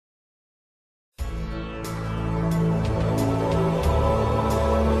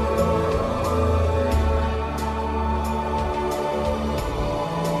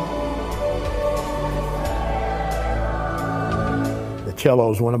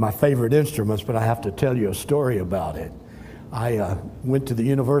cello is one of my favorite instruments, but I have to tell you a story about it. I went to the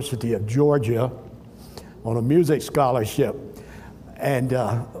University of Georgia on a music scholarship, and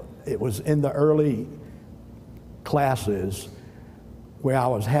it was in the early classes where I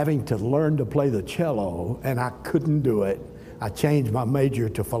was having to learn to play the cello, and I couldn't do it. I changed my major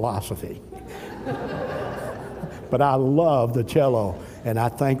to philosophy. But I love the cello, and I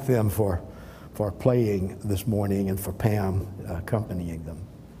thank them for playing this morning and for Pam accompanying them.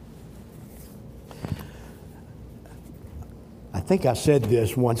 I think I said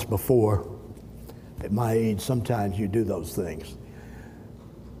this once before. At my age, sometimes you do those things.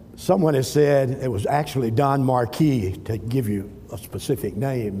 Someone has said, it was actually Don Marquis, to give you a specific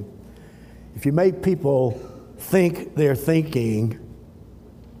name, if you make people think they're thinking,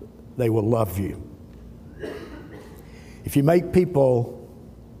 they will love you. If you make people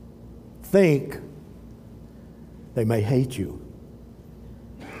think, they may hate you.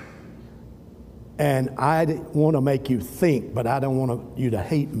 And I want to make you think, but I don't want you to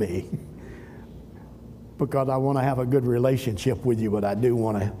hate me because I want to have a good relationship with you, but I do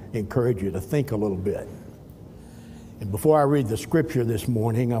want to encourage you to think a little bit. And before I read the scripture this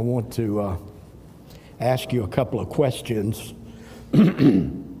morning, I want to ask you a couple of questions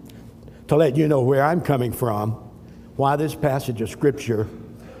to let you know where I'm coming from, why this passage of scripture,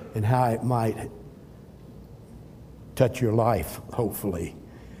 and how it might touch your life, hopefully.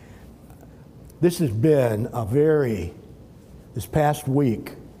 This has been this past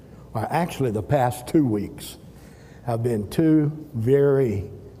week, or actually the past 2 weeks, have been two very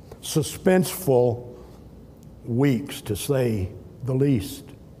suspenseful weeks, to say the least.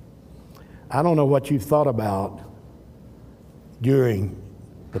 I don't know what you've thought about during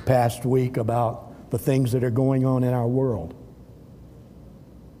the past week about the things that are going on in our world.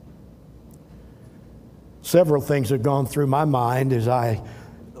 Several things have gone through my mind as I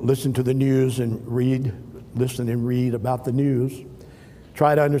listen to the news and listen and read about the news,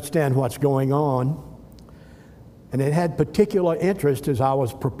 try to understand what's going on. And it had particular interest as I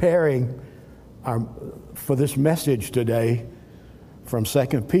was preparing for this message today from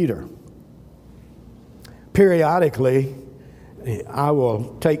 2 Peter. Periodically, I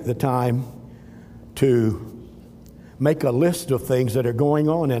will take the time to make a list of things that are going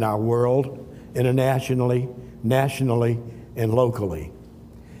on in our world, internationally, nationally, and locally.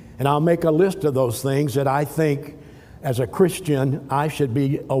 And I'll make a list of those things that I think, as a Christian, I should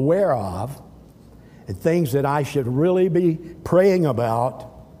be aware of, and things that I should really be praying about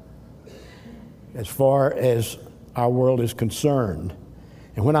as far as our world is concerned.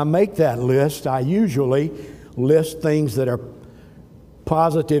 And when I make that list, I usually list things that are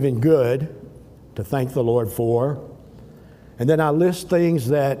positive and good to thank the Lord for. And then I list things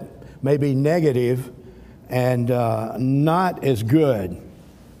that may be negative and not as good.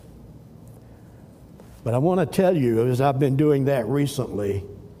 But I want to tell you, as I've been doing that recently,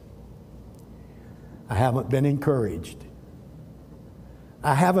 I haven't been encouraged.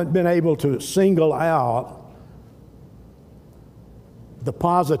 I haven't been able to single out the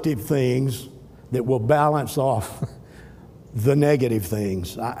positive things that will balance off the negative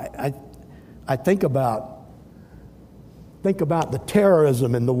things. I think about the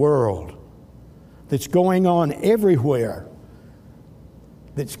terrorism in the world that's going on everywhere,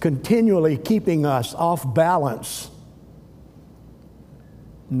 that's continually keeping us off balance,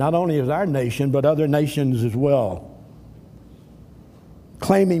 not only as our nation, but other nations as well,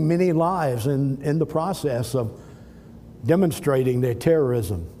 claiming many lives in the process of demonstrating their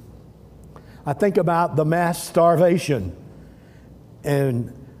terrorism. I think about the mass starvation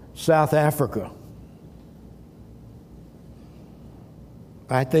in South Africa.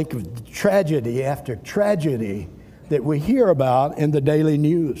 I think of tragedy after tragedy that we hear about in the daily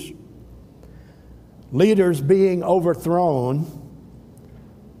news. Leaders being overthrown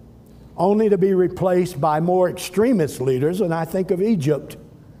only to be replaced by more extremist leaders, and I think of Egypt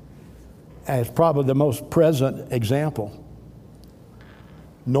as probably the most present example.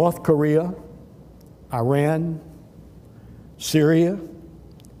 North Korea, Iran, Syria,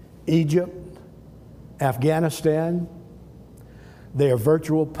 Egypt, Afghanistan, they are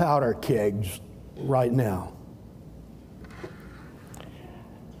virtual powder kegs right now.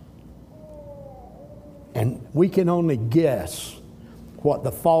 And we can only guess what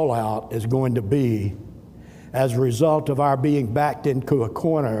the fallout is going to be as a result of our being backed into a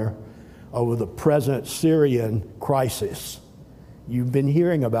corner over the present Syrian crisis. You've been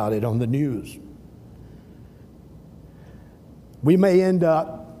hearing about it on the news. We may end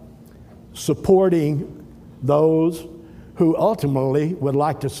up supporting those who ultimately would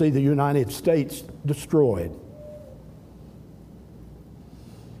like to see the United States destroyed.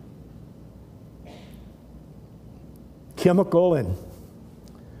 chemical and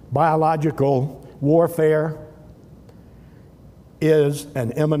biological warfare is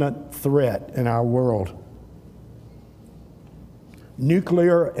an imminent threat in our world.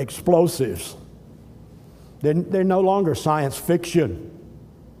 Nuclear explosives, they're no longer science fiction.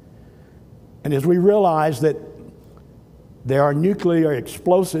 And as we realize that there are nuclear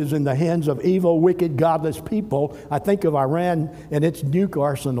explosives in the hands of evil, wicked, godless people, I think of Iran and its nuke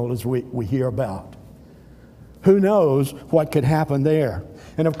arsenal as we hear about. Who knows what could happen there?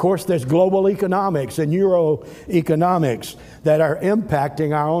 And of course, there's global economics and Euro economics that are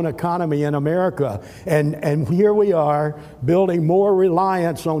impacting our own economy in America. And here we are building more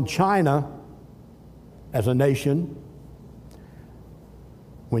reliance on China as a nation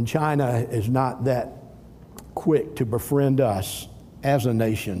when China is not that quick to befriend us as a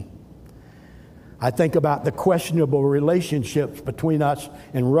nation. I think about the questionable relationships between us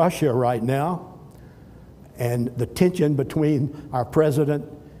and Russia right now, and the tension between our president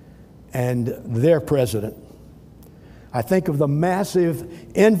and their president. I think of the massive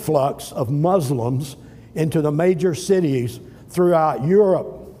influx of Muslims into the major cities throughout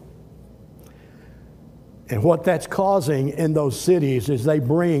Europe. And what that's causing in those cities is they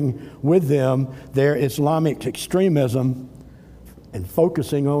bring with them their Islamic extremism and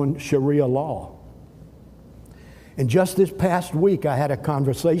focusing on Sharia law. And just this past week, I had a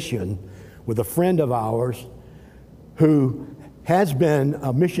conversation with a friend of ours who has been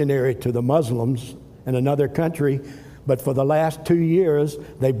a missionary to the Muslims in another country, but for the last 2 years,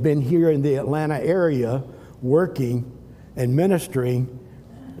 they've been here in the Atlanta area working and ministering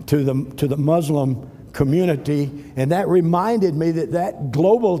to the Muslim community. And that reminded me that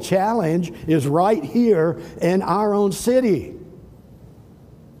global challenge is right here in our own city.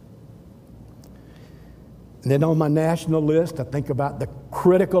 And then on my national list, I think about the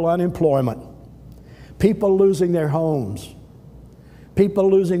critical unemployment. People losing their homes.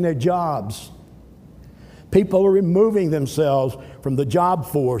 People losing their jobs. People removing themselves from the job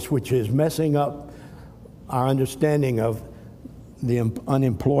force, which is messing up our understanding of the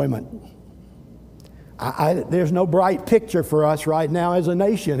unemployment. There's no bright picture for us right now as a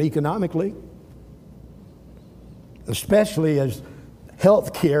nation economically, especially as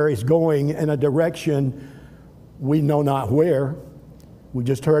healthcare is going in a direction we know not where. We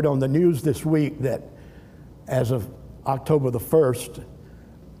just heard on the news this week that as of October the 1st,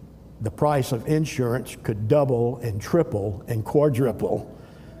 the price of insurance could double and triple and quadruple.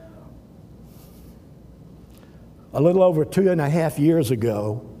 A little over 2.5 years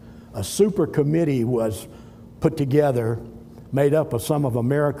ago, a super committee was put together, made up of some of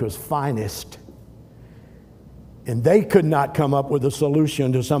America's finest. And they could not come up with a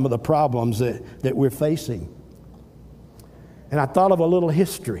solution to some of the problems that we're facing. And I thought of a little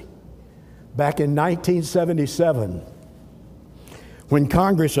history. Back in 1977, when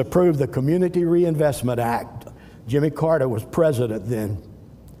Congress approved the Community Reinvestment Act, Jimmy Carter was president then.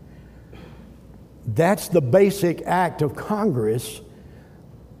 That's the basic act of Congress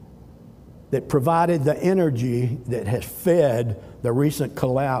that provided the energy that has fed the recent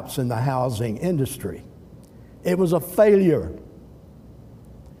collapse in the housing industry. It was a failure.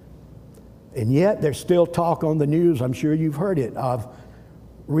 And yet there's still talk on the news, I'm sure you've heard it, of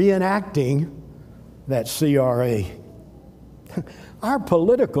reenacting that CRA. Our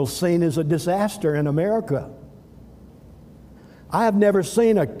political scene is a disaster in America. I have never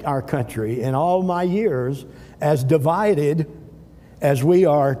seen our country in all my years as divided as we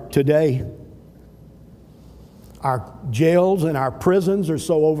are today. Our jails and our prisons are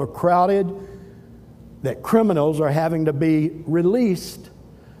so overcrowded that criminals are having to be released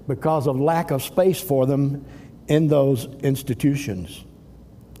because of lack of space for them in those institutions.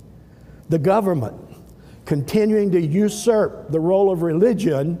 The government continuing to usurp the role of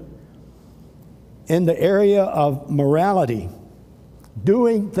religion in the area of morality,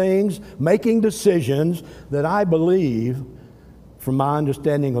 doing things, making decisions that I believe, from my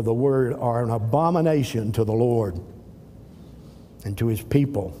understanding of the word, are an abomination to the Lord and to his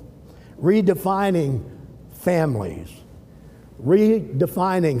people. Redefining families,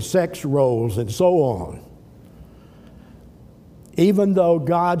 redefining sex roles, and so on. Even though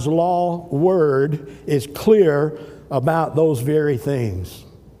God's law word is clear about those very things.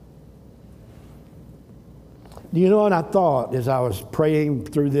 You know what I thought as I was praying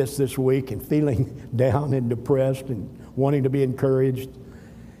through this week and feeling down and depressed and wanting to be encouraged?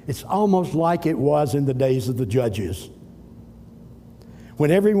 It's almost like it was in the days of the judges,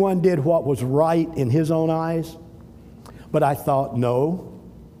 when everyone did what was right in his own eyes. But I thought, no.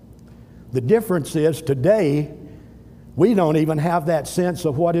 The difference is today, we don't even have that sense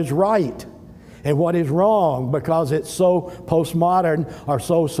of what is right. and what is wrong, because it's so postmodern or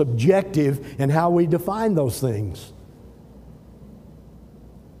so subjective in how we define those things.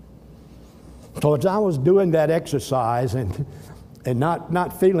 So as I was doing that exercise and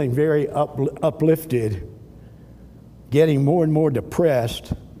not feeling very uplifted, getting more and more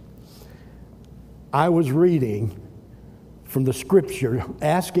depressed, I was reading from the Scripture,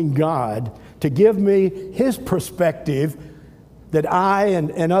 asking God to give me His perspective that I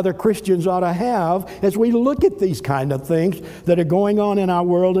and other Christians ought to have as we look at these kind of things that are going on in our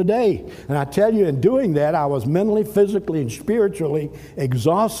world today. And I tell you, in doing that, I was mentally, physically, and spiritually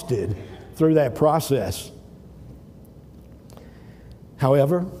exhausted through that process.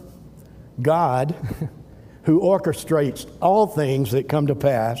 However, God, who orchestrates all things that come to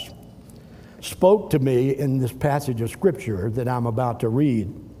pass, spoke to me in this passage of Scripture that I'm about to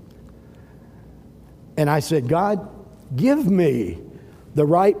read. And I said, God, give me the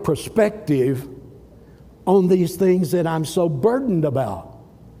right perspective on these things that I'm so burdened about.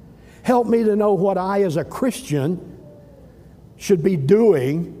 Help me to know what I, as a Christian, should be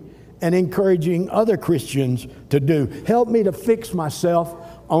doing and encouraging other Christians to do. Help me to fix myself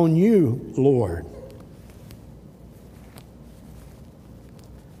on you, Lord.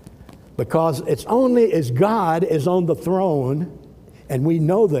 Because it's only as God is on the throne, and we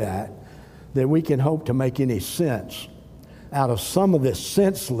know that we can hope to make any sense out of some of this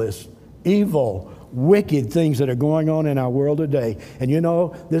senseless, evil, wicked things that are going on in our world today. And you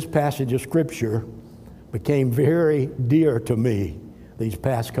know, this passage of Scripture became very dear to me these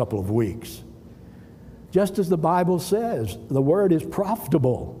past couple of weeks. Just as the Bible says, the Word is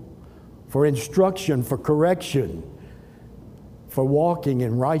profitable for instruction, for correction, for walking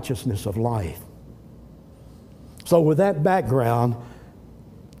in righteousness of life. So with that background,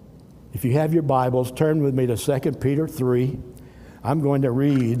 if you have your Bibles, turn with me to 2 Peter 3. I'm going to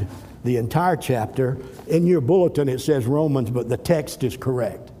read the entire chapter. In your bulletin it says Romans, but the text is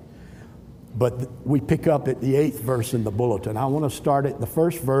correct. But we pick up at the 8th verse in the bulletin. I want to start at the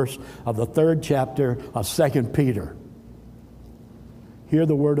first verse of the 3rd chapter of 2 Peter. Hear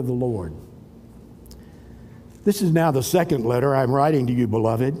the word of the Lord. This is now the second letter I'm writing to you,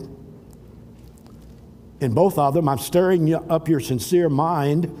 beloved. In both of them, I'm stirring up your sincere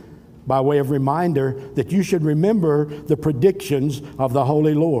mind by way of reminder that you should remember the predictions of the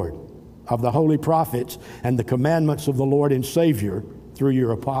Holy Lord, of the holy prophets, and the commandments of the Lord and Savior through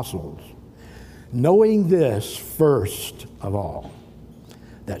your apostles. Knowing this first of all,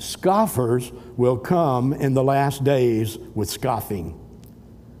 that scoffers will come in the last days with scoffing,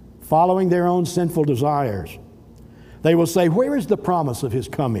 following their own sinful desires. They will say, where is the promise of His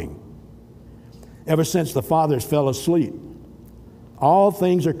coming? Ever since the fathers fell asleep, all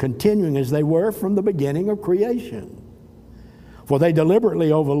things are continuing as they were from the beginning of creation. For they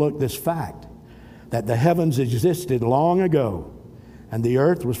deliberately overlook this fact, that the heavens existed long ago, and the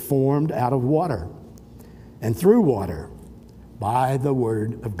earth was formed out of water, and through water, by the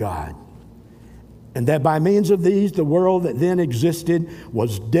word of God. And that by means of these, the world that then existed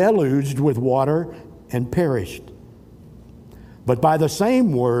was deluged with water and perished. But by the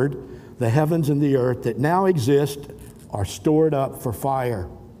same word, the heavens and the earth that now exist are stored up for fire,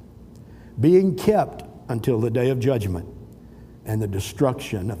 being kept until the day of judgment and the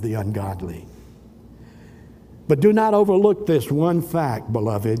destruction of the ungodly. But do not overlook this one fact,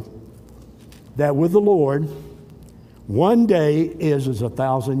 beloved, that with the Lord, one day is as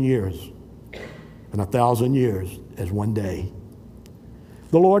 1,000 years, and 1,000 years as one day.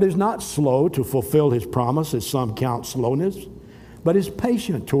 The Lord is not slow to fulfill His promise, as some count slowness, but is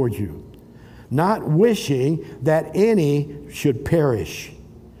patient toward you, not wishing that any should perish,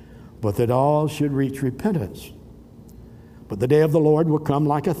 but that all should reach repentance. But the day of the Lord will come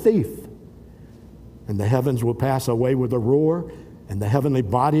like a thief, and the heavens will pass away with a roar, and the heavenly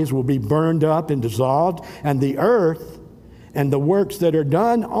bodies will be burned up and dissolved, and the earth and the works that are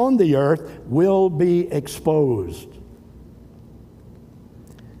done on the earth will be exposed.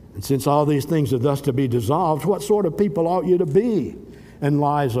 And since all these things are thus to be dissolved, what sort of people ought you to be in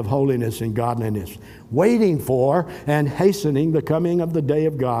lives of holiness and godliness, waiting for and hastening the coming of the day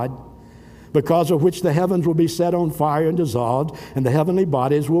of God, because of which the heavens will be set on fire and dissolved, and the heavenly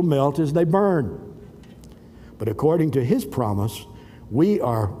bodies will melt as they burn? But according to His promise, we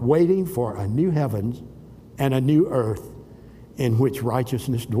are waiting for a new heavens and a new earth in which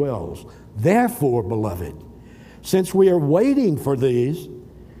righteousness dwells. Therefore, beloved, since we are waiting for these,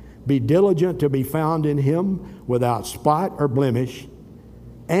 be diligent to be found in Him without spot or blemish,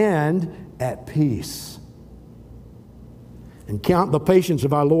 and at peace. And count the patience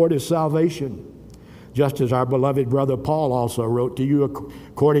of our Lord as salvation, just as our beloved brother Paul also wrote to you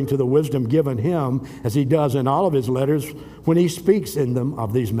according to the wisdom given him, as he does in all of his letters when he speaks in them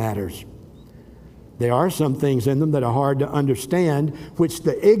of these matters. There are some things in them that are hard to understand, which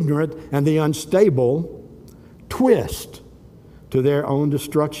the ignorant and the unstable twist to their own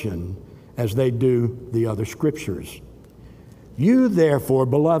destruction, as they do the other scriptures. You therefore,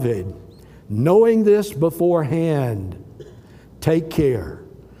 beloved, knowing this beforehand, take care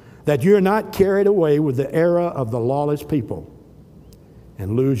that you're not carried away with the error of the lawless people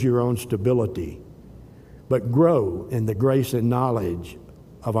and lose your own stability, but grow in the grace and knowledge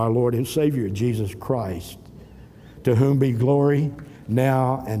of our Lord and Savior, Jesus Christ, to whom be glory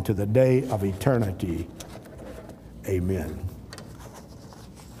now and to the day of eternity. Amen.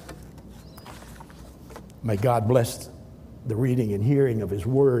 May God bless the reading and hearing of His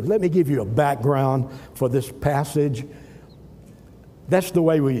Word. Let me give you a background for this passage. That's the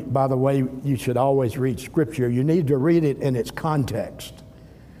way by the way, you should always read Scripture. You need to read it in its context,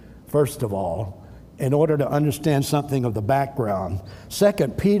 first of all, in order to understand something of the background. 2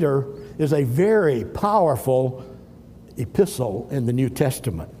 Peter is a very powerful epistle in the New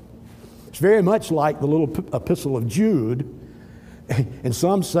Testament. It's very much like the little epistle of Jude. And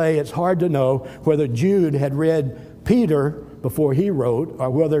some say it's hard to know whether Jude had read Peter before he wrote, or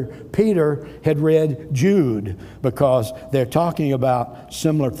whether Peter had read Jude, because they're talking about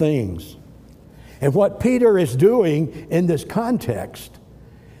similar things. And what Peter is doing in this context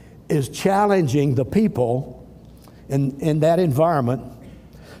is challenging the people in that environment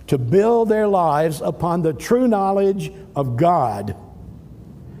to build their lives upon the true knowledge of God.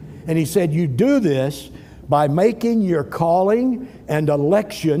 And he said, you do this by making your calling and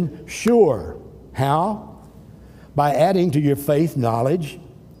election sure. How? By adding to your faith knowledge,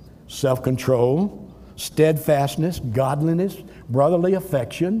 self-control, steadfastness, godliness, brotherly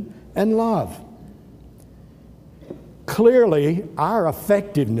affection, and love. Clearly, our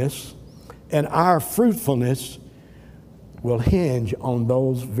effectiveness and our fruitfulness will hinge on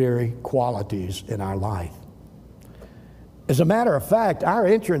those very qualities in our life. As a matter of fact, our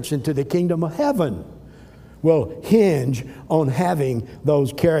entrance into the kingdom of heaven will hinge on having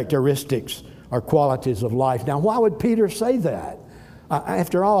those characteristics or qualities of life. Now, why would Peter say that?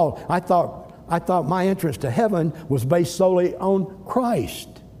 After all, I thought my entrance to heaven was based solely on Christ.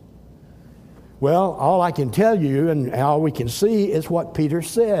 Well, all I can tell you and all we can see is what Peter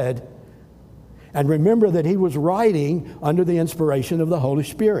said. And remember that he was writing under the inspiration of the Holy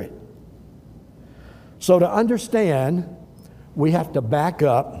Spirit. So to understand, we have to back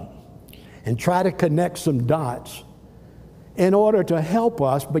up and try to connect some dots in order to help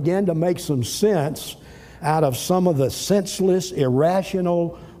us begin to make some sense out of some of the senseless,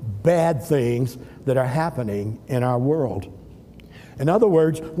 irrational, bad things that are happening in our world. In other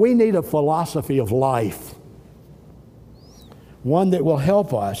words, we need a philosophy of life, one that will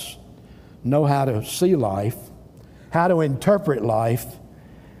help us know how to see life, how to interpret life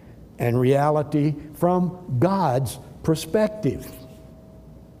and reality from God's perspective.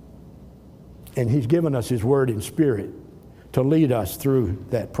 And He's given us His Word and Spirit to lead us through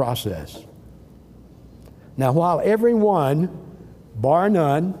that process. Now, while everyone, bar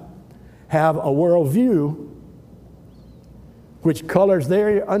none, have a worldview which colors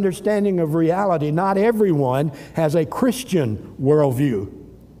their understanding of reality, not everyone has a Christian worldview.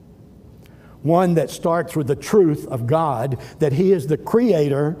 One that starts with the truth of God, that He is the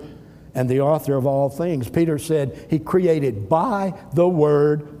creator and the author of all things. Peter said He created by the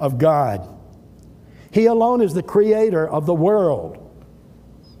Word of God. He alone is the creator of the world.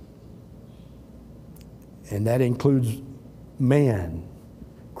 And that includes man,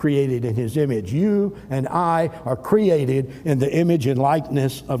 created in His image. You and I are created in the image and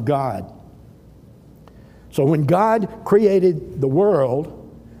likeness of God. So when God created the world,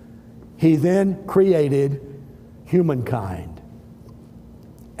 He then created humankind.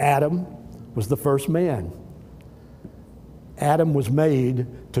 Adam was the first man. Adam was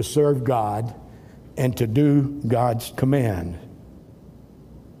made to serve God and to do God's command.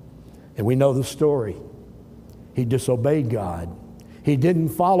 And we know the story. He disobeyed God. He didn't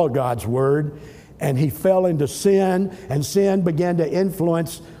follow God's word, and he fell into sin, and sin began to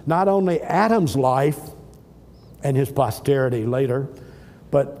influence not only Adam's life and his posterity later,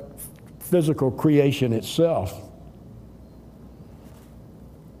 but physical creation itself.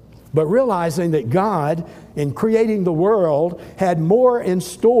 But realizing that God, in creating the world, had more in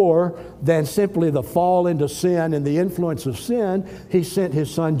store than simply the fall into sin and the influence of sin, He sent His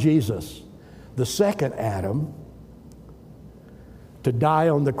Son Jesus, the second Adam, to die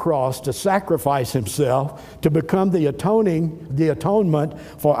on the cross, to sacrifice Himself, to become the atonement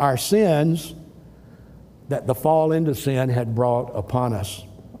for our sins, that the fall into sin had brought upon us.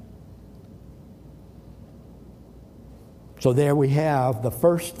 So there we have the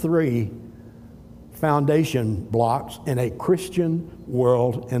first three foundation blocks in a Christian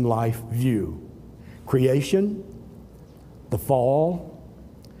world and life view: creation, the fall,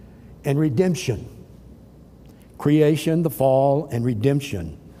 and redemption. Creation, the fall, and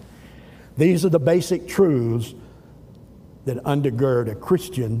redemption. These are the basic truths that undergird a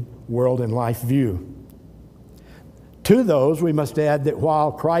Christian world and life view. To those, we must add that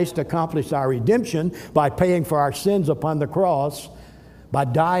while Christ accomplished our redemption by paying for our sins upon the cross, by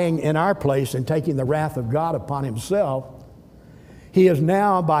dying in our place and taking the wrath of God upon himself, he is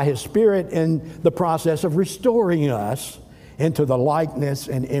now, by his Spirit, in the process of restoring us into the likeness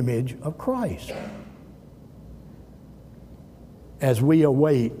and image of Christ as we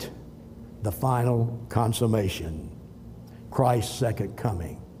await the final consummation, Christ's second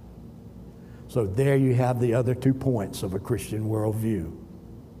coming. So there you have the other 2 points of a Christian worldview: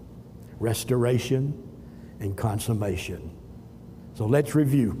 restoration and consummation. So let's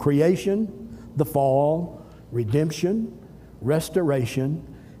review: creation, the fall, redemption, restoration,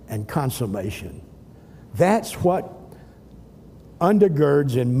 and consummation. That's what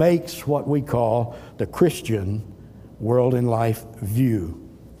undergirds and makes what we call the Christian world and life view.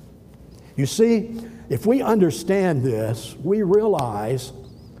 You see, if we understand this, we realize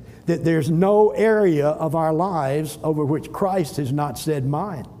that there's no area of our lives over which Christ has not said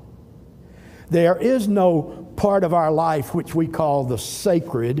mine. There is no part of our life which we call the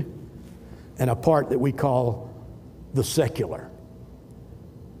sacred and a part that we call the secular.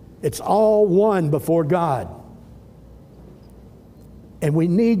 It's all one before God. And we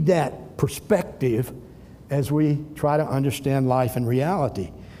need that perspective as we try to understand life and reality.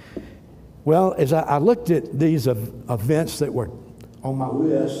 Well, as I looked at these events that were on my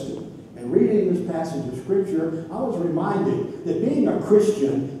list and reading this passage of Scripture, I was reminded that being a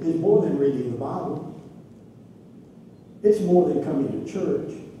Christian is more than reading the Bible. It's more than coming to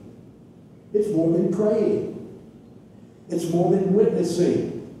church. It's more than praying. It's more than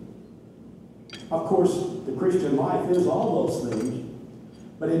witnessing. Of course, the Christian life is all those things.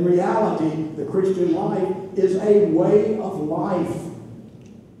 But in reality, the Christian life is a way of life.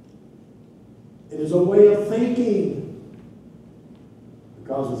 It is a way of thinking.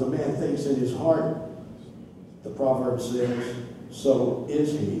 Because as a man thinks in his heart, the proverb says, so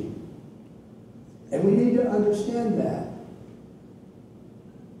is he. And we need to understand that.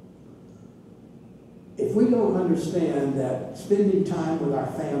 If we don't understand that spending time with our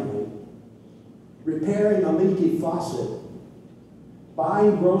family, repairing a leaky faucet,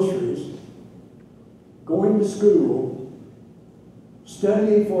 buying groceries, going to school,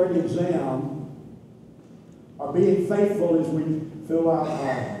 studying for an exam, or being faithful as we fill out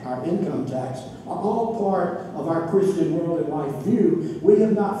our income tax are all part of our Christian world and life view. We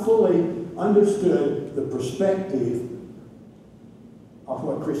have not fully understood the perspective of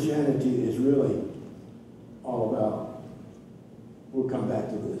what Christianity is really all about. We'll come back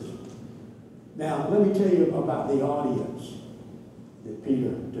to this. Now, let me tell you about the audience to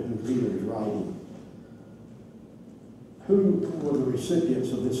whom Peter is writing. Who were the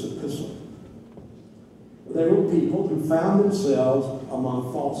recipients of this epistle? They were people who found themselves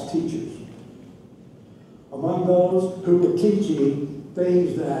among false teachers, among those who were teaching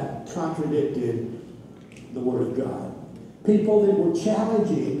things that contradicted the Word of God. People that were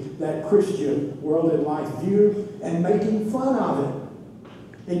challenging that Christian world and life view and making fun of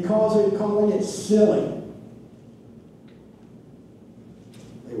it and calling it silly.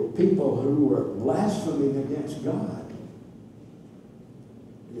 They were people who were blaspheming against God.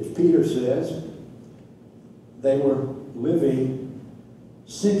 As Peter says, they were living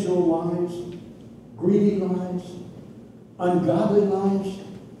sensual lives, greedy lives, ungodly lives.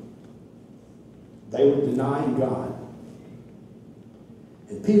 They were denying God.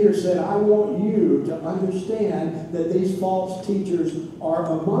 And Peter said, I want you to understand that these false teachers are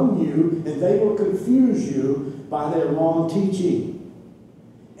among you, and they will confuse you by their wrong teaching.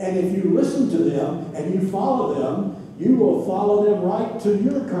 And if you listen to them and you follow them, you will follow them right to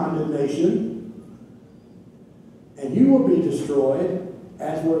your condemnation. And you will be destroyed,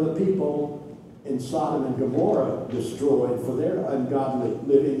 as were the people in Sodom and Gomorrah destroyed for their ungodly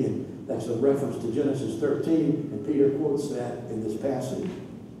living. And that's a reference to Genesis 13, and Peter quotes that in this passage.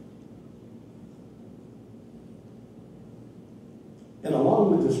 And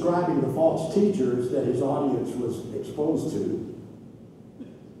along with describing the false teachers that his audience was exposed to,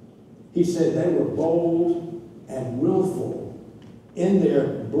 he said they were bold and willful in their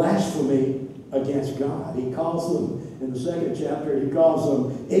blasphemy against God. He calls them, in the second chapter, he calls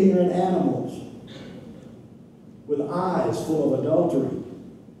them ignorant animals. with eyes full of adultery,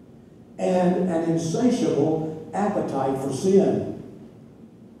 and an insatiable appetite for sin.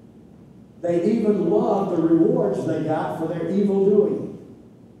 They even loved the rewards they got for their evil doing.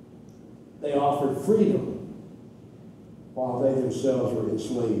 They offered freedom while they themselves were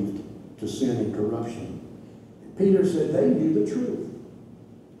enslaved to sin and corruption. And Peter said they knew the truth,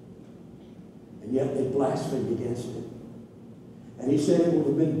 and yet they blasphemed against it. And he said it would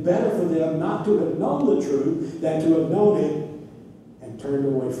have been better for them not to have known the truth than to have known it and turned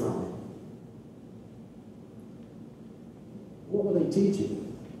away from it. What were they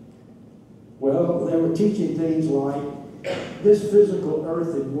teaching? Well, they were teaching things like this physical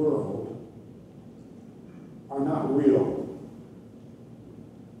earthly world are not real,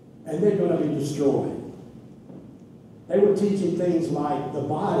 and they're going to be destroyed. They were teaching things like the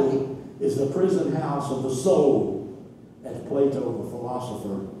body is the prison house of the soul, as Plato, the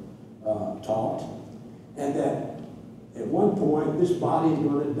philosopher, taught, and that at one point this body is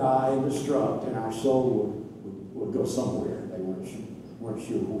going to die and destruct, and our soul would go somewhere. They weren't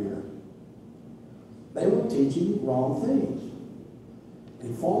sure where. They were teaching wrong things.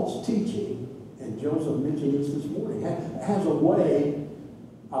 And false teaching, and Joseph mentioned this morning, has a way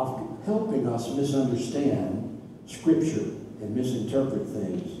of helping us misunderstand Scripture and misinterpret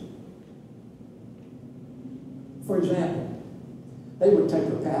things. For example, they would take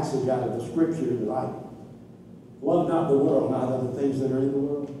a passage out of the Scripture like, love not the world, neither the things that are in the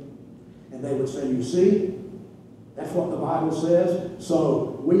world. And they would say, you see, that's what the Bible says,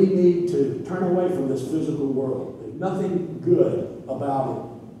 so we need to turn away from this physical world. There's nothing good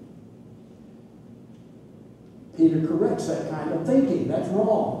about it. Peter corrects that kind of thinking. That's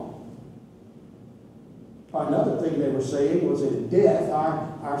wrong. Another thing they were saying was that at death,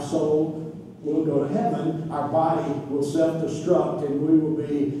 our soul will go to heaven, our body will self-destruct, and we will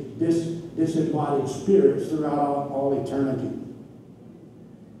be disembodied spirits throughout all eternity.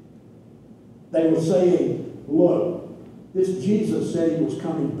 They were saying, look, this Jesus said he was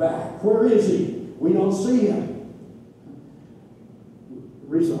coming back. Where is he? We don't see him.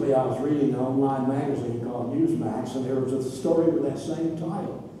 Recently, I was reading an online magazine called Newsmax, and there was a story with that same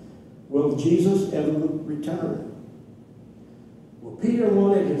title. Will Jesus ever return? Well, Peter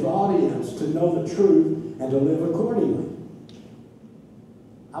wanted his audience to know the truth and to live accordingly.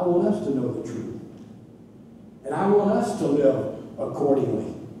 I want us to know the truth. And I want us to live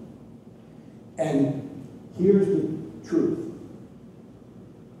accordingly. And here's the truth.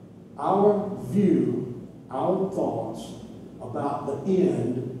 Our view, our thoughts about the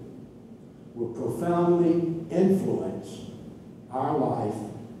end will profoundly influence our life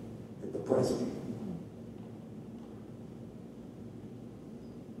at the present.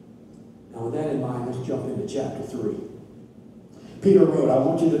 Now, with that in mind, let's jump into chapter 3. Peter wrote, I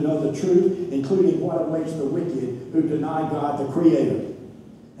want you to know the truth, including what awaits the wicked who deny God the Creator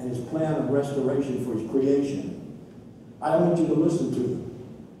and his plan of restoration for his creation. I don't want you to listen to them.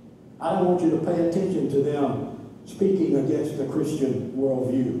 I don't want you to pay attention to them speaking against the Christian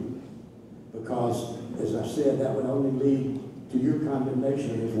worldview, because, as I said, that would only lead to your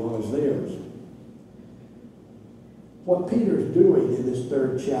condemnation as well as theirs. What Peter's doing in this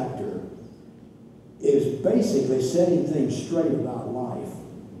 3rd chapter is basically setting things straight about life,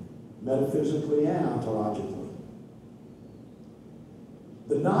 metaphysically and ontologically.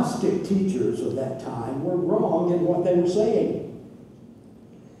 The Gnostic teachers of that time were wrong in what they were saying.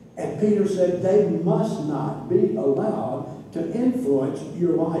 And Peter said they must not be allowed to influence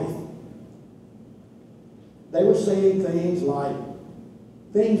your life. They were saying things like,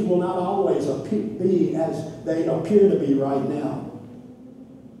 things will not always be as they appear to be right now.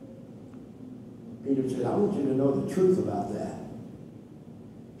 Peter said, I want you to know the truth about that.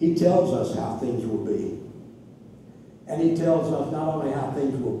 He tells us how things will be. And he tells us not only how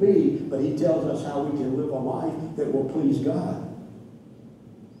things will be, but he tells us how we can live a life that will please God.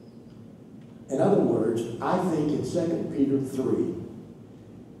 In other words, I think in 2 Peter 3,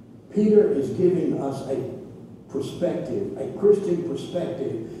 Peter is giving us a perspective, a Christian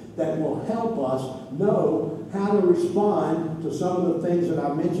perspective, that will help us know how to respond to some of the things that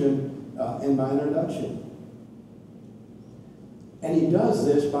I mentioned in my introduction. And he does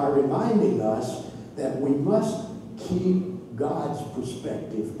this by reminding us that we must keep God's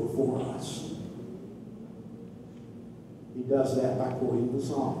perspective before us. He does that by quoting the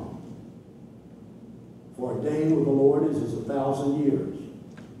Psalm. For a day with the Lord is 1,000 years,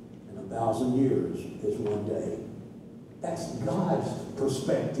 and 1,000 years is one day. That's God's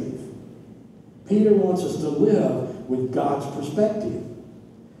perspective. Peter wants us to live with God's perspective.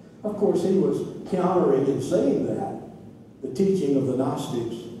 Of course, he was countering in saying that the teaching of the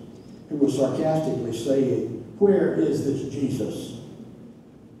Gnostics, who were sarcastically saying, Where is this Jesus?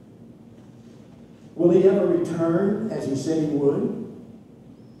 Will he ever return as he said he would?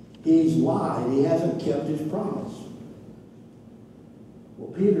 He's lied. He hasn't kept his promise.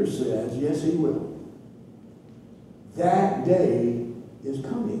 Well, Peter says, yes, he will. That day is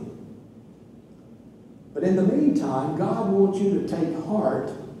coming. But in the meantime, God wants you to take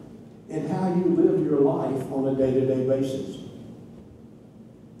heart in how you live your life on a day-to-day basis.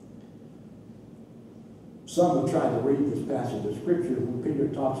 Some have tried to read this passage of Scripture when Peter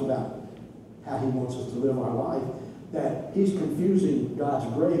talks about how he wants us to live our life, that he's confusing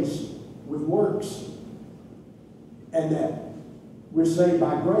God's grace with works. And that we're saved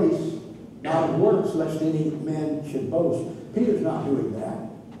by grace, not of works, lest any man should boast. Peter's not doing that.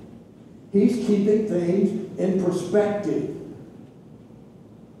 He's keeping things in perspective.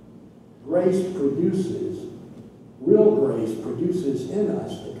 Grace produces, real grace produces in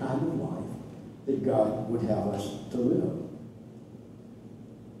us the kind of life that God would have us to live.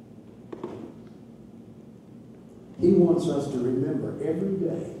 He wants us to remember every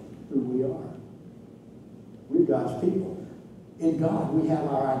day who we are. We're God's people. In God, we have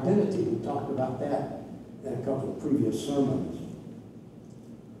our identity. We talked about that in a couple of previous sermons.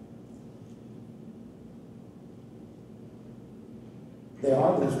 There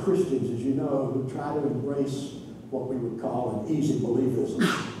are those Christians, as you know, who try to embrace what we would call an easy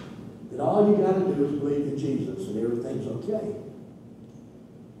believism. That all you got to do is believe in Jesus and everything's okay.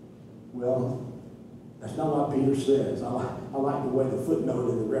 Well, that's not what Peter says. I like the way the footnote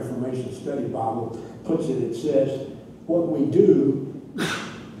in the Reformation Study Bible puts it. It says, what we do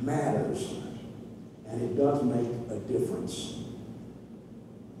matters, and it does make a difference.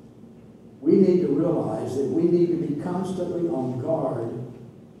 We need to realize that we need to be constantly on guard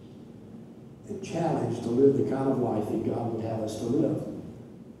and challenged to live the kind of life that God would have us to live.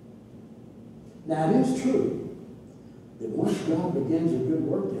 Now, it is true that once God begins a good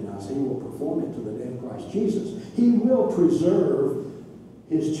work in us, he will perform it to the day of Christ Jesus. He will preserve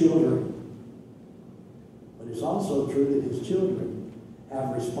his children. But it's also true that his children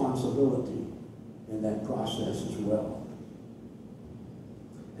have responsibility in that process as well.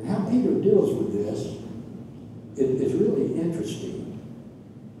 And how Peter deals with this is really interesting.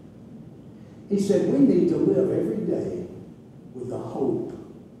 He said we need to live every day with the hope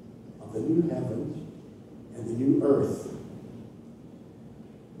of the new heavens and the new earth.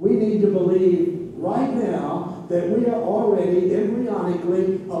 We need to believe right now that we are already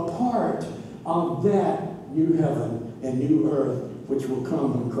embryonically a part of that new heaven and new earth which will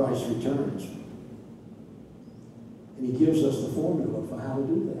come when Christ returns. And he gives us the formula for how to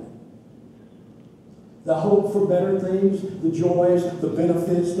do that. The hope for better things, the joys, the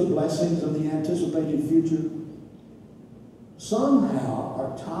benefits, the blessings of the anticipated future somehow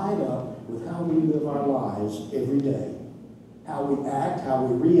are tied up with how we live our lives every day. How we act, how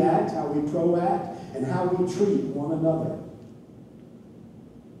we react, how we proact, and how we treat one another.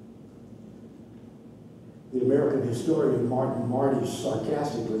 The American historian Martin Marty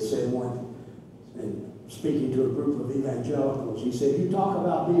sarcastically said one, and speaking to a group of evangelicals, he said, you talk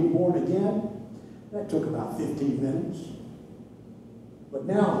about being born again? That took about 15 minutes. But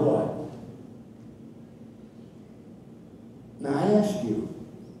now what? Now I ask you,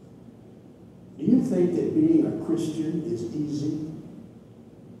 do you think that being a Christian is easy?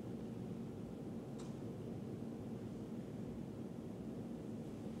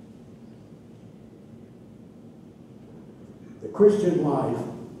 The Christian life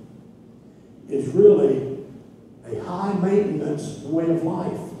is really a high-maintenance way of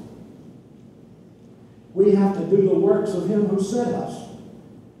life. We have to do the works of him who sent us.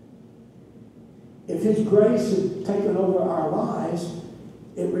 If his grace has taken over our lives,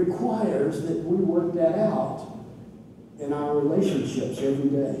 it requires that we work that out in our relationships every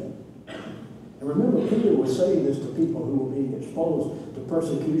day. And remember, Peter was saying this to people who were being exposed to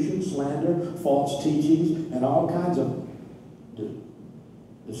persecution, slander, false teachings, and all kinds of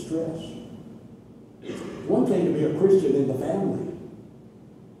distress. One thing to be a Christian in the family,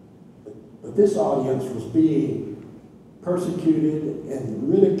 but this audience was being persecuted and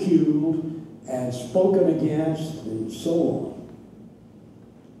ridiculed and spoken against and so on.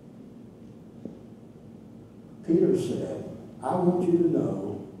 Peter said, I want you to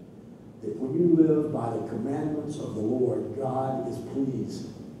know that when you live by the commandments of the Lord, God is pleased.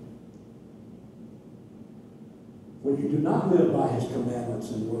 When you do not live by his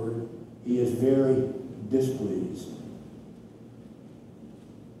commandments and word, he is very displeased.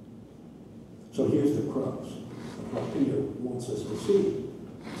 So here's the crux of what Peter wants us to see,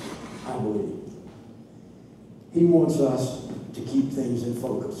 I believe. He wants us to keep things in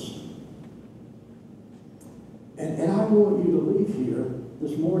focus. And I want you to leave here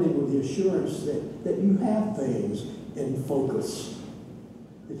this morning with the assurance that you have things in focus,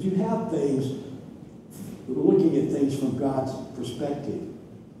 that you have things, looking at things from God's perspective.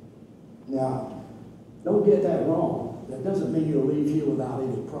 Now, don't get that wrong. That doesn't mean you'll leave here without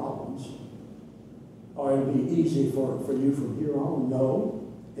any problems, or it'll be easy for you from here on.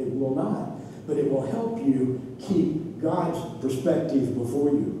 No, it will not. But it will help you keep God's perspective before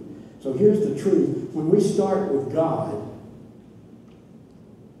you. So here's the truth. When we start with God,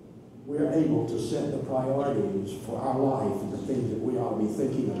 we're able to set the priorities for our life and the things that we ought to be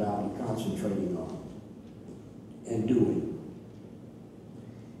thinking about and concentrating on and doing.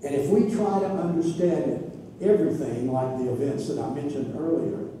 And if we try to understand everything, like the events that I mentioned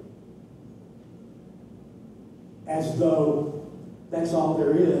earlier, as though that's all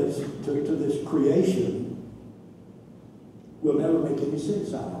there is to this creation, we'll never make any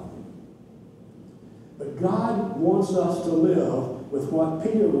sense out of it. But God wants us to live with what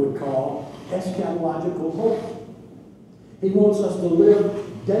Peter would call eschatological hope. He wants us to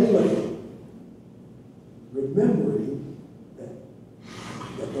live daily, remembering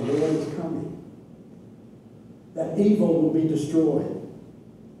that the Lord is coming, that evil will be destroyed,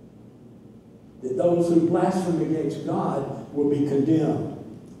 that those who blaspheme against God will be condemned.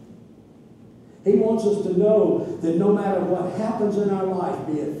 He wants us to know that no matter what happens in our life,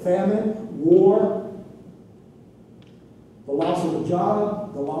 be it famine, war, the loss of a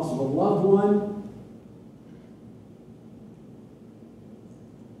job, the loss of a loved one,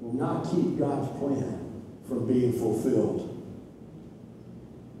 will not keep God's plan from being fulfilled.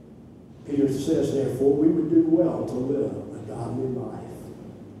 Peter says, therefore, we would do well to live a godly life.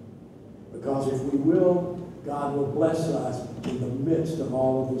 Because if we will, God will bless us in the midst of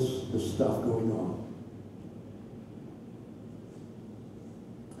all of this stuff going on.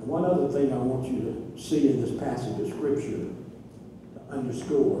 And one other thing I want you to see in this passage of Scripture to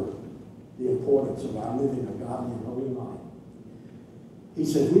underscore the importance of our living a godly and holy life. He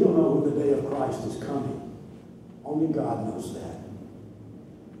says, we don't know when the day of Christ is coming. Only God knows that.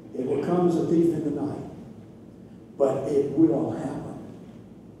 It will come as a thief in the night, but it will happen.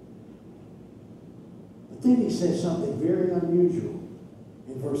 But then he says something very unusual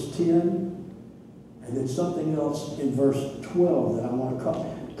in verse 10, and then something else in verse 12 that I want to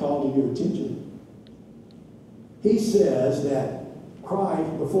call to your attention. He says that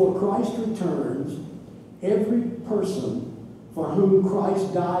before Christ returns, every person for whom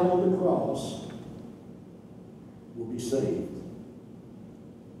Christ died on the cross will be saved,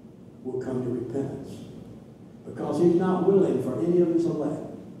 will come to repentance. Because he's not willing for any of his elect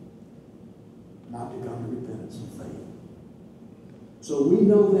not to come to repentance and faith. So we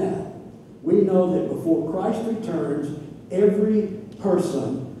know that. We know that before Christ returns, every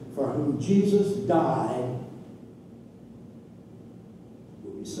person for whom Jesus died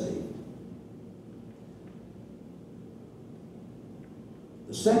will be saved.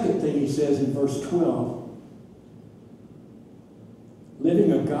 The second thing he says in verse 12,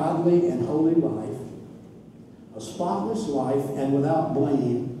 living a godly and holy life, a spotless life and without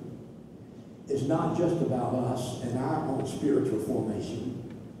blame, is not just about us and our own spiritual formation.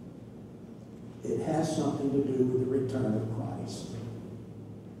 It has something to do with the return of Christ.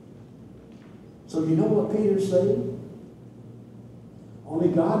 So you know what Peter's saying? Only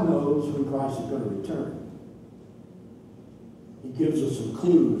God knows when Christ is going to return. He gives us some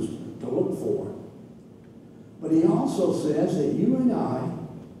clues to look for. But he also says that you and I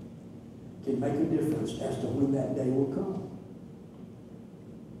can make a difference as to when that day will come.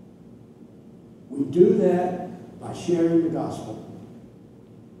 We do that by sharing the gospel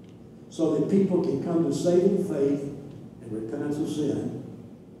so that people can come to saving faith and repentance of sin.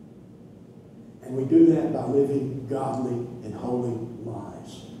 And we do that by living godly and holy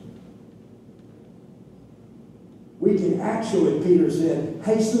lives. We can actually, Peter said,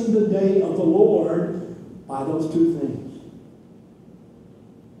 hasten the day of the Lord by those two things.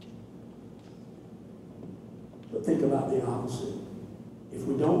 But think about the opposite. If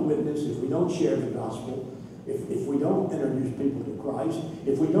we don't witness, if we don't share the gospel, if we don't introduce people to Christ,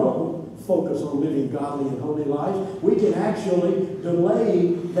 if we don't focus on living godly and holy lives, we can actually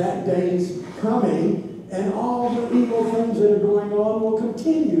delay that day's coming, and all the evil things that are going on will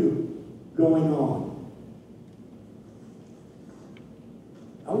continue going on.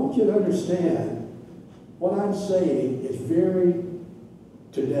 I want you to understand what I'm saying is very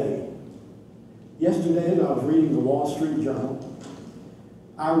today. Yesterday, as I was reading the Wall Street Journal,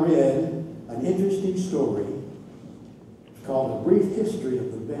 I read an interesting story. It's called A Brief History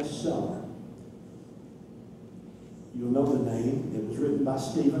of the Bestseller. You'll know the name. It was written by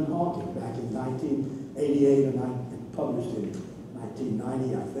Stephen Hawking back in 1888 and published in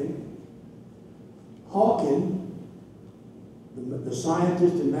 1990, I think. Hawking, the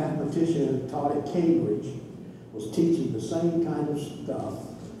scientist and mathematician who taught at Cambridge, was teaching the same kind of stuff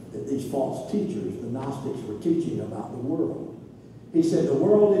that these false teachers, the Gnostics, were teaching about the world. He said the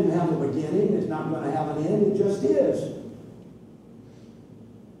world didn't have a beginning, it's not going to have an end, it just is.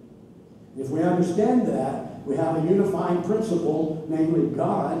 If we understand that, we have a unifying principle, namely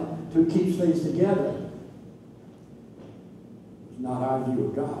God, who keeps things together. It's not our view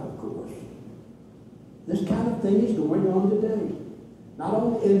of God, of course. This kind of thing is going on today. Not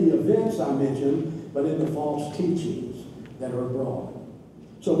only in the events I mentioned, but in the false teachings that are abroad.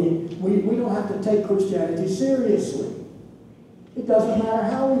 So we don't have to take Christianity seriously. It doesn't matter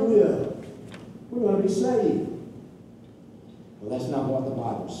how we live. We're going to be saved. Well, that's not what the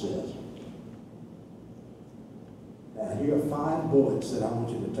Bible says. Here are 5 bullets that I want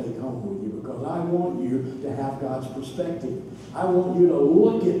you to take home with you, because I want you to have God's perspective. I want you to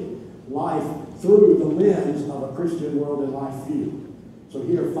look at life through the lens of a Christian world and life view. So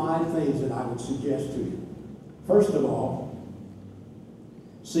here are 5 things that I would suggest to you. First of all,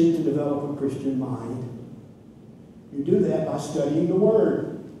 seek to develop a Christian mind. You do that by studying the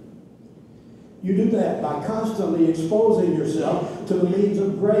Word. You do that by constantly exposing yourself to the means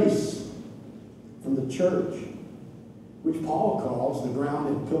of grace from the church, which Paul calls the ground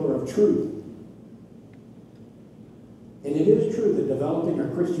and pillar of truth. And it is true that developing a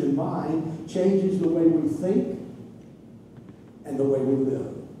Christian mind changes the way we think and the way we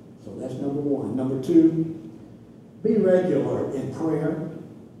live. So that's number 1. Number 2, be regular in prayer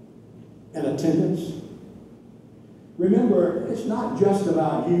and attendance. Remember, it's not just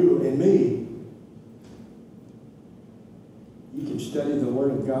about you and me. You can study the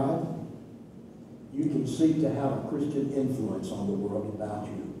Word of God. You can seek to have a Christian influence on the world about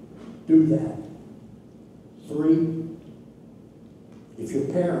you. Do that. 3, if you're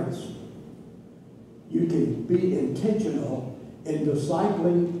parents, you can be intentional in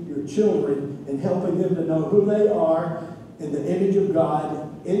discipling your children and helping them to know who they are in the image of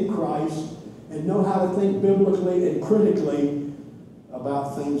God in Christ, and know how to think biblically and critically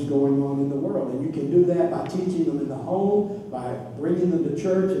about things going on in the world. And you can do that by teaching them in the home, by bringing them to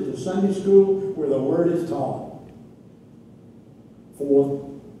church and to Sunday school where the Word is taught.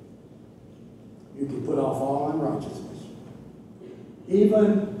 4th, you can put off all unrighteousness,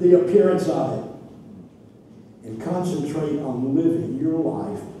 even the appearance of it, and concentrate on living your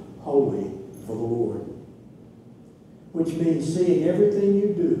life holy for the Lord, which means seeing everything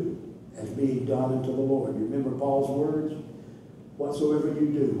you do as being done unto the Lord. You remember Paul's words? Whatsoever you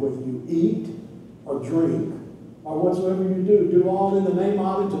do, whether you eat or drink, or whatsoever you do, do all in the name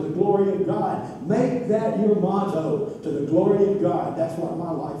of it to the glory of God. Make that your motto, to the glory of God. That's what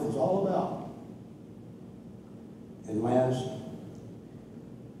my life is all about. And last,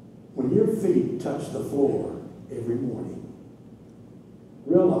 when your feet touch the floor every morning,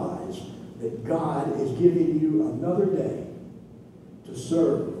 realize that God is giving you another day to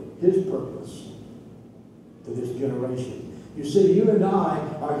serve His purpose to this generation. You see, you and I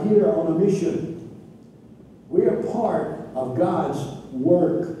are here on a mission. We are part of God's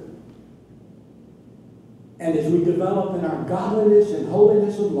work. And as we develop in our godliness and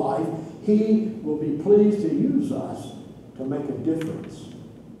holiness of life, He will be pleased to use us to make a difference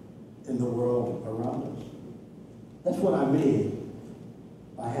in the world around us. That's what I mean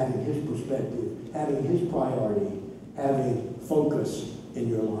by having His perspective, having His priority, having focus in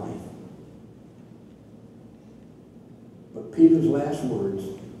your life. But Peter's last words,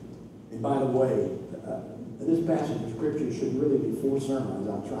 and by the way, this passage of Scripture should really be 4 sermons.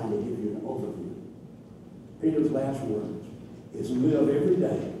 I'm trying to give you an overview. Peter's last words is live every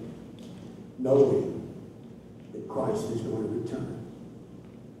day knowing that Christ is going to return.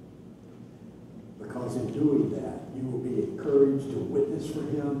 Because in doing that, you will be encouraged to witness for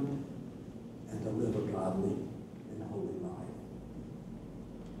Him and to live a godly and holy life.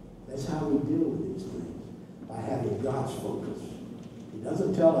 That's how we deal with these things, by having God's focus. He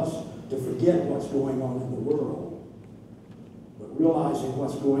doesn't tell us to forget what's going on in the world, but realizing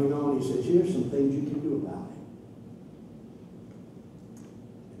what's going on, He says, here's some things you can do about it.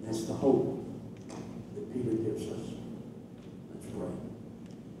 And that's the hope that Peter gives us. Let's pray.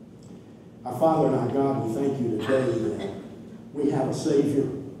 Our Father and our God, we thank you today that we have a Savior,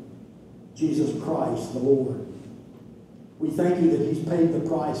 Jesus Christ, the Lord. We thank you that He's paid the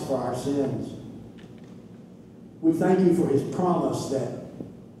price for our sins. We thank you for His promise that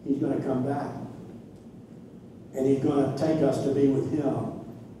He's going to come back and He's going to take us to be with Him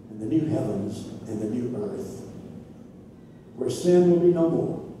in the new heavens and the new earth, where sin will be no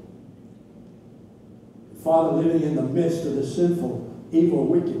more, Father, living in the midst of the sinful, evil,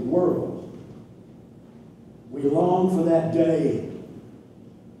 wicked world, we long for that day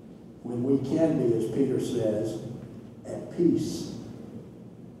when we can be, as Peter says, at peace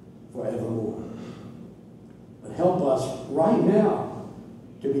forevermore. But help us right now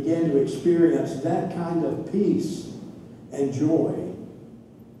to begin to experience that kind of peace and joy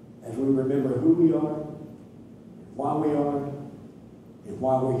as we remember who we are, why we are, and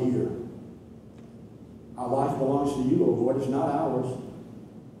why we're here. Our life belongs to you, O Lord. It's not ours.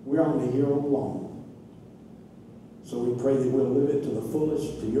 We're only here alone. So we pray that we'll live it to the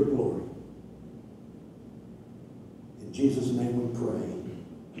fullest to your glory. In Jesus' name we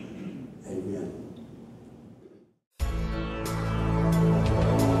pray. Amen.